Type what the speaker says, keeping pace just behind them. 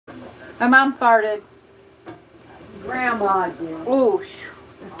My mom farted. Grandma did. Ooh.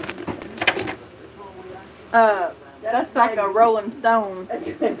 That's like a Rolling Stone. That's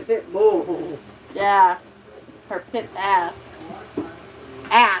a pit bull. Yeah. Her pit asked.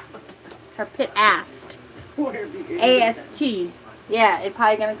 Her pit asked. A-S-T. Yeah, it's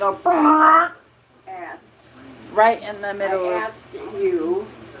probably gonna go Asked. right in the middle. I asked you.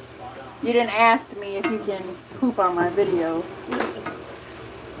 You didn't ask me if you can poop on my video.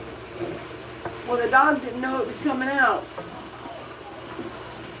 Well, the dog didn't know it was coming out.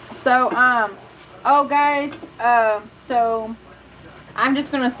 So, oh guys, so I'm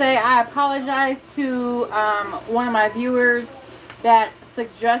just gonna say I apologize to one of my viewers that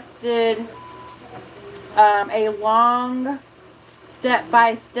suggested a long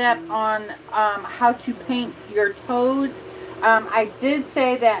step-by-step on how to paint your toes. I did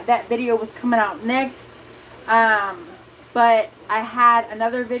say that that video was coming out next, but I had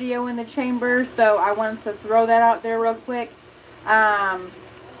another video in the chamber, so I wanted to throw that out there real quick. I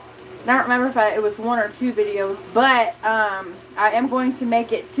don't remember if it was one or two videos, but I am going to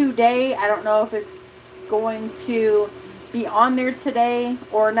make it today. I don't know if it's going to be on there today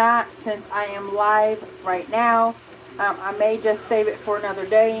or not, since I am live right now. I may just save it for another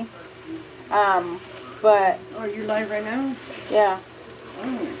day. But are you live right now? Yeah.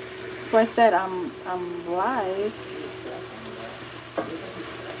 Oh. That's why I said I'm live.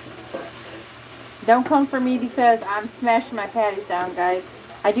 Don't come for me because I'm smashing my patties down, guys.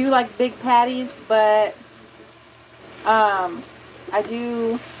 I do like big patties, but I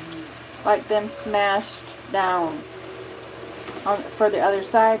do like them smashed down for the other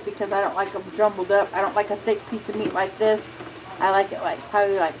side, because I don't like them jumbled up. I don't like a thick piece of meat like this. I like it like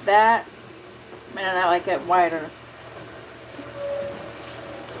probably like that, and I like it wider.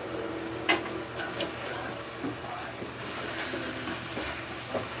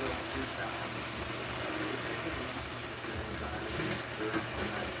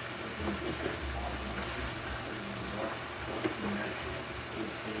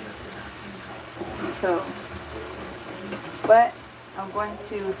 So, but I'm going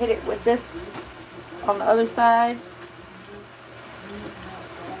to hit it with this on the other side.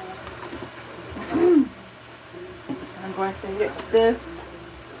 I'm going to hit it with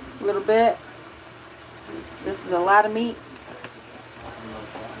this a little bit. This is a lot of meat.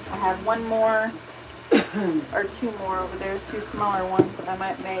 I have one more or two more over there, two smaller ones that I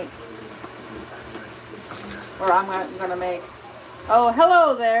might make, or I'm going to make. Oh,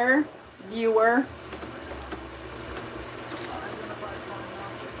 hello there, viewer.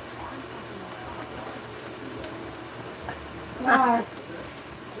 Hi.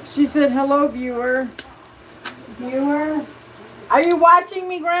 She said, hello, viewer. Viewer? Are you watching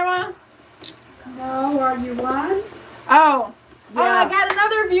me, Grandma? No, are you on? Oh. Yeah. Oh, I got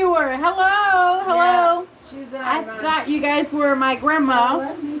another viewer. Hello. Hello. Yeah. She's on. I thought you guys were my grandma. Well,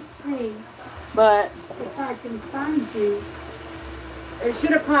 let me see But if I can find you. It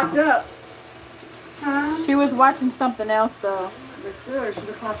should have popped up. Huh? she was watching something else, though. But still, it should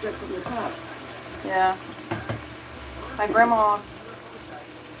have popped up from the top. Yeah. My grandma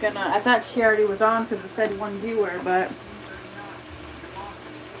I thought she already was on because it said one viewer, but.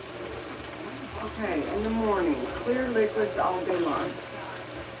 Okay, in the morning, clear liquids all day long.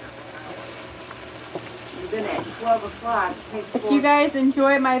 And then at 12 o'clock, If you guys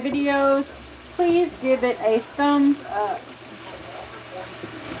enjoy my videos, please give it a thumbs up.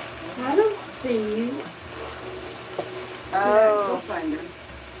 I don't see you. Oh. Go find her.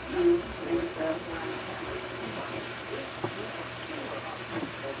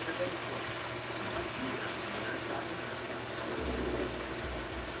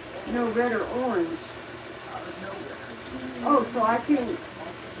 No red or orange. Oh, so I can.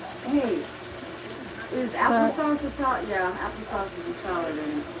 Hey, is applesauce a salad? Yeah, applesauce is a salad in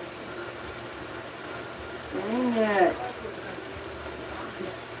it. Dang it.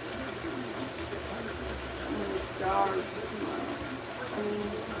 I'm gonna starve.